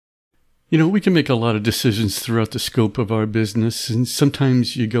We can make a lot of decisions throughout the scope of our business, and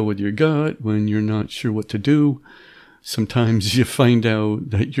sometimes you go with your gut when you're not sure what to do. Sometimes you find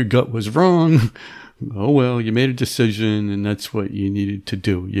out that your gut was wrong. Oh, well, you made a decision, and that's what you needed to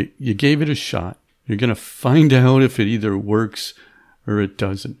do. You gave it a shot. You're going to find out if it either works or it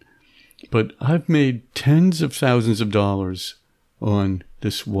doesn't. But I've made tens of thousands of dollars on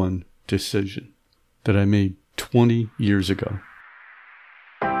this one decision that I made 20 years ago.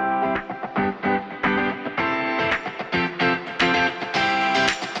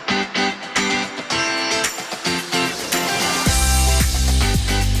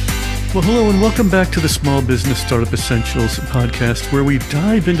 Well, hello and welcome back to the Small Business Startup Essentials podcast, where we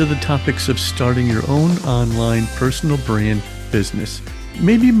dive into the topics of starting your own online personal brand business.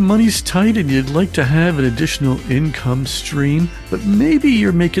 Maybe money's tight and you'd like to have an additional income stream, but maybe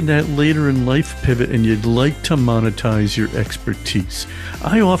you're making that later in life pivot and you'd like to monetize your expertise.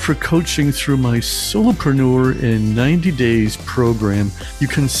 I offer coaching through my Solopreneur in 90 Days program. You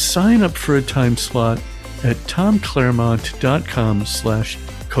can sign up for a time slot at tomclaremont.com/coaching.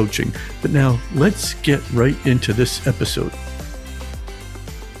 But now let's get right into this episode.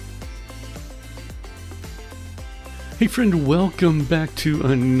 Hey friend, welcome back to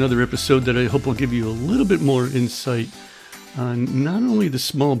another episode that I hope will give you a little bit more insight on not only the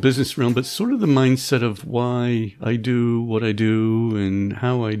small business realm, but sort of the mindset of why I do what I do and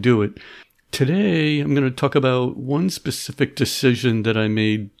how I do it. Today, I'm going to talk about one specific decision that I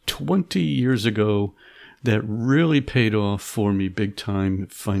made 20 years ago that really paid off for me big time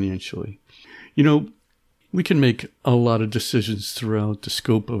financially. We can make a lot of decisions throughout the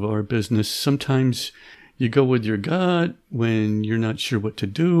scope of our business. Sometimes you go with your gut when you're not sure what to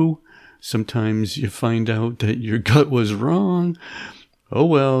do. Sometimes you find out that your gut was wrong. Oh,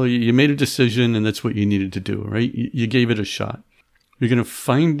 well, you made a decision and that's what you needed to do, right? You gave it a shot. You're going to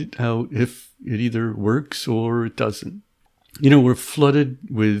find out if it either works or it doesn't. We're flooded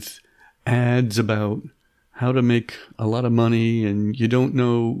with ads about how to make a lot of money and you don't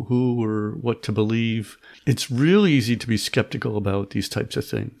know who or what to believe. It's really easy to be skeptical about these types of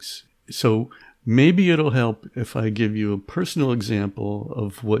things. So maybe it'll help if I give you a personal example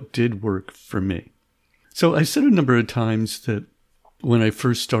of what did work for me. So I said a number of times that when I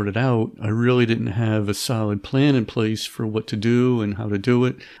first started out, I really didn't have a solid plan in place for what to do and how to do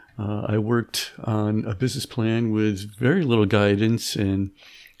it. I worked on a business plan with very little guidance, and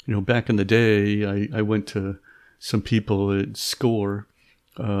back in the day, I went to some people at SCORE.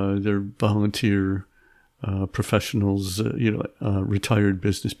 They're volunteer professionals, retired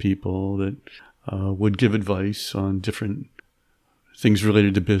business people that would give advice on different things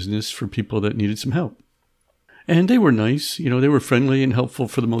related to business for people that needed some help. And they were nice. They were friendly and helpful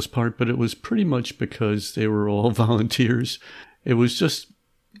for the most part, but it was pretty much because they were all volunteers. It was just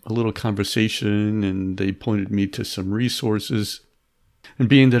a little conversation, and they pointed me to some resources. And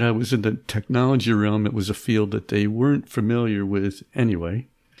being that I was in the technology realm, it was a field that they weren't familiar with anyway.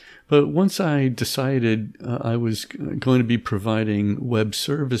 But once I decided I was going to be providing web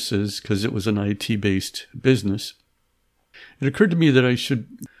services because it was an IT-based business, it occurred to me that I should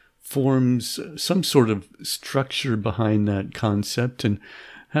form some sort of structure behind that concept and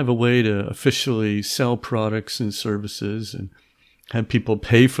have a way to officially sell products and services and have people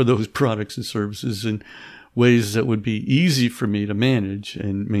pay for those products and services in ways that would be easy for me to manage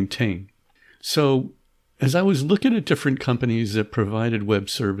and maintain. So as I was looking at different companies that provided web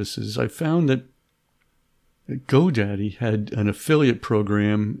services, I found that GoDaddy had an affiliate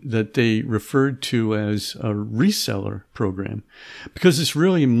program that they referred to as a reseller program, because it's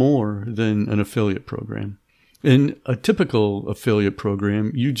really more than an affiliate program. In a typical affiliate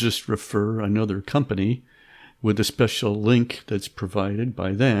program, you just refer another company with a special link that's provided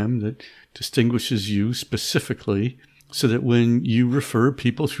by them that distinguishes you specifically, so that when you refer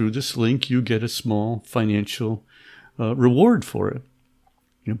people through this link, you get a small financial reward for it.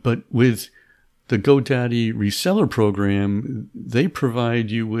 But with the GoDaddy reseller program, they provide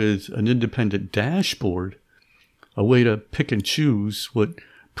you with an independent dashboard, a way to pick and choose what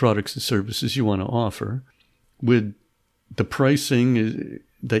products and services you want to offer, with the pricing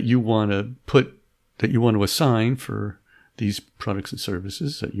that you want to assign for these products and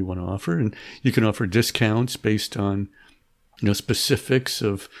services that you want to offer. And you can offer discounts based on specifics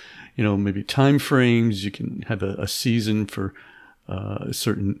of maybe time frames. You can have a season for a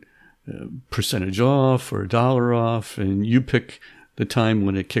certain percentage off or $1 off, and you pick the time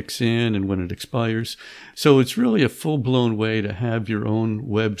when it kicks in and when it expires. So it's really a full-blown way to have your own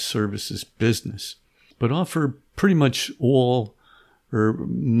web services business, but offer pretty much all or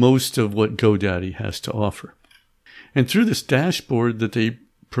most of what GoDaddy has to offer. And through this dashboard that they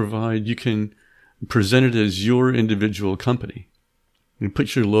provide, you can present it as your individual company. You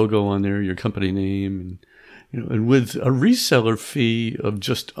put your logo on there, your company name, and with a reseller fee of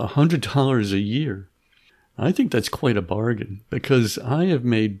just $100 a year, I think that's quite a bargain, because I have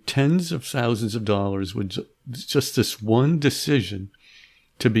made tens of thousands of dollars with just this one decision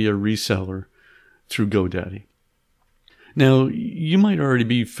to be a reseller through GoDaddy. Now, you might already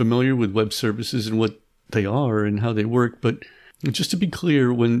be familiar with web services and what they are and how they work, but just to be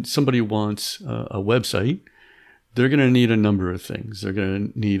clear, when somebody wants a website, they're going to need a number of things. They're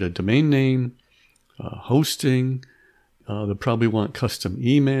going to need a domain name, hosting. They'll probably want custom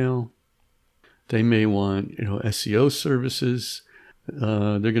email. They may want, SEO services.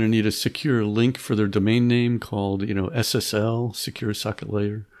 They're going to need a secure link for their domain name called, SSL, Secure Socket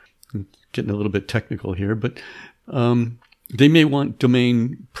Layer. I'm getting a little bit technical here, but they may want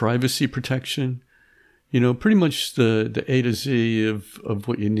domain privacy protection. Pretty much the A to Z of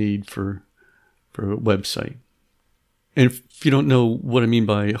what you need for a website. And if you don't know what I mean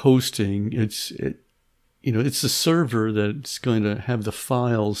by hosting, it's the server that's going to have the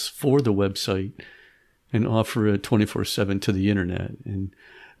files for the website and offer it 24/7 to the internet. And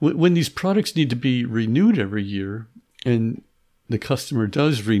when these products need to be renewed every year, and the customer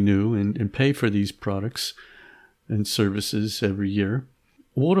does renew and pay for these products and services every year,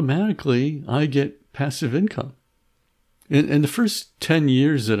 automatically I get passive income. In the first 10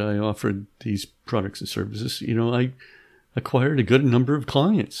 years that I offered these products and services, I acquired a good number of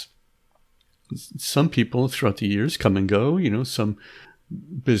clients. Some people throughout the years come and go. Some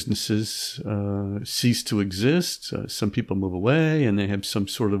businesses cease to exist. Some people move away and they have some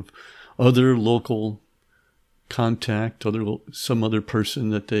sort of other local contact, some other person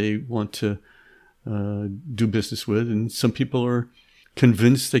that they want to do business with. And some people are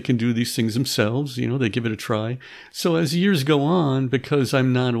convinced they can do these things themselves. They give it a try. So as years go on, because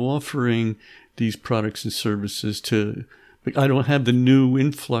I'm not offering these products and services I don't have the new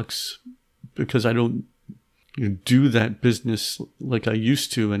influx, because I don't do that business like I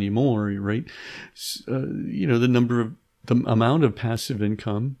used to anymore, right? The amount of passive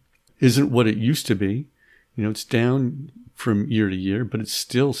income isn't what it used to be. It's down from year to year, but it's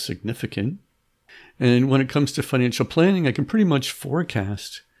still significant. And when it comes to financial planning, I can pretty much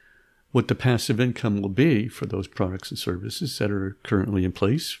forecast what the passive income will be for those products and services that are currently in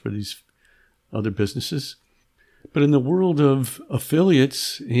place for these other businesses. But in the world of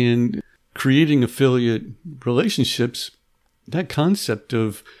affiliates and creating affiliate relationships, that concept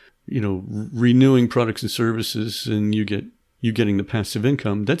of, renewing products and services and you getting the passive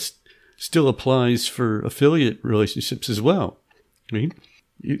income, that still applies for affiliate relationships as well. Right?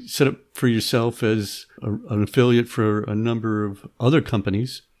 You set up for yourself as an affiliate for a number of other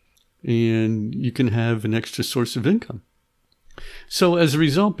companies, and you can have an extra source of income. So as a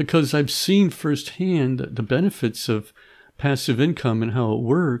result, because I've seen firsthand the benefits of passive income and how it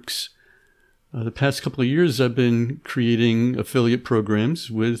works, the past couple of years I've been creating affiliate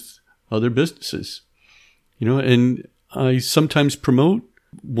programs with other businesses. And I sometimes promote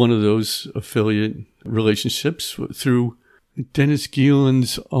one of those affiliate relationships through Dennis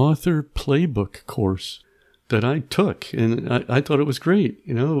Gielin's author playbook course that I took, and I thought it was great.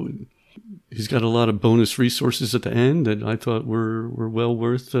 He's got a lot of bonus resources at the end that I thought were well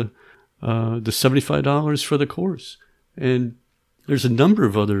worth the $75 for the course. And there's a number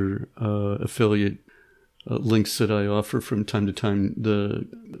of other affiliate links that I offer from time to time.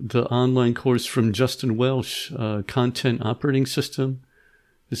 The online course from Justin Welsh, Content Operating System,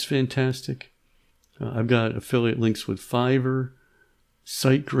 is fantastic. I've got affiliate links with Fiverr,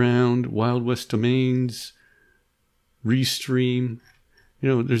 SiteGround, Wild West Domains, Restream.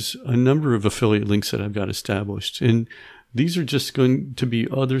 There's a number of affiliate links that I've got established. And these are just going to be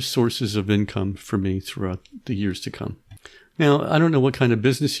other sources of income for me throughout the years to come. Now, I don't know what kind of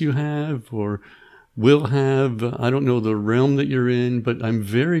business you have or will have. I don't know the realm that you're in, but I'm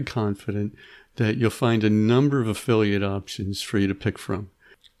very confident that you'll find a number of affiliate options for you to pick from.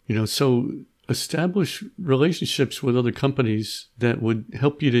 So establish relationships with other companies that would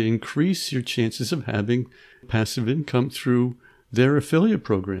help you to increase your chances of having passive income through their affiliate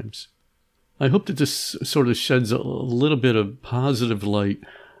programs. I hope that this sort of sheds a little bit of positive light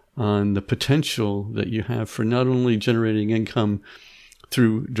on the potential that you have for not only generating income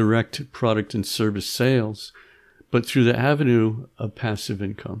through direct product and service sales, but through the avenue of passive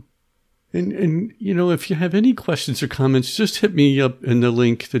income. And if you have any questions or comments, just hit me up in the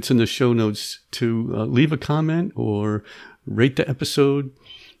link that's in the show notes to leave a comment or rate the episode.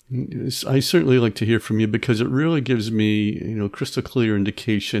 I certainly like to hear from you, because it really gives me, crystal clear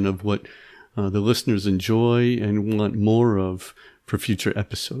indication of what the listeners enjoy and want more of for future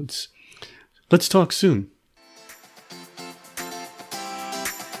episodes. Let's talk soon.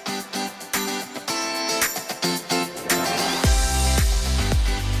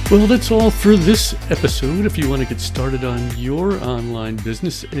 Well, that's all for this episode. If you want to get started on your online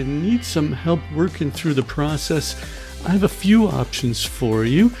business and need some help working through the process, I have a few options for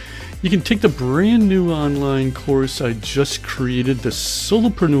you. You can take the brand new online course I just created, the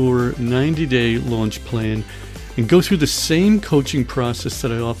Solopreneur 90-Day Launch Plan, and go through the same coaching process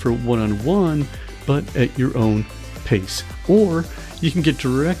that I offer one-on-one, but at your own pace. Or you can get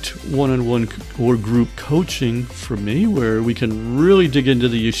direct one-on-one or group coaching from me, where we can really dig into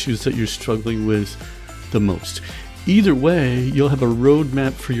the issues that you're struggling with the most. Either way, you'll have a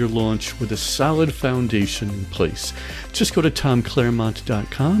roadmap for your launch with a solid foundation in place. Just go to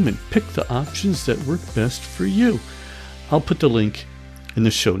tomclaremont.com and pick the options that work best for you. I'll put the link in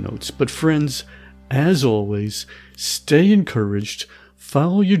the show notes. But friends, as always, stay encouraged,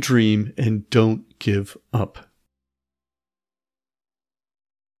 follow your dream, and don't give up.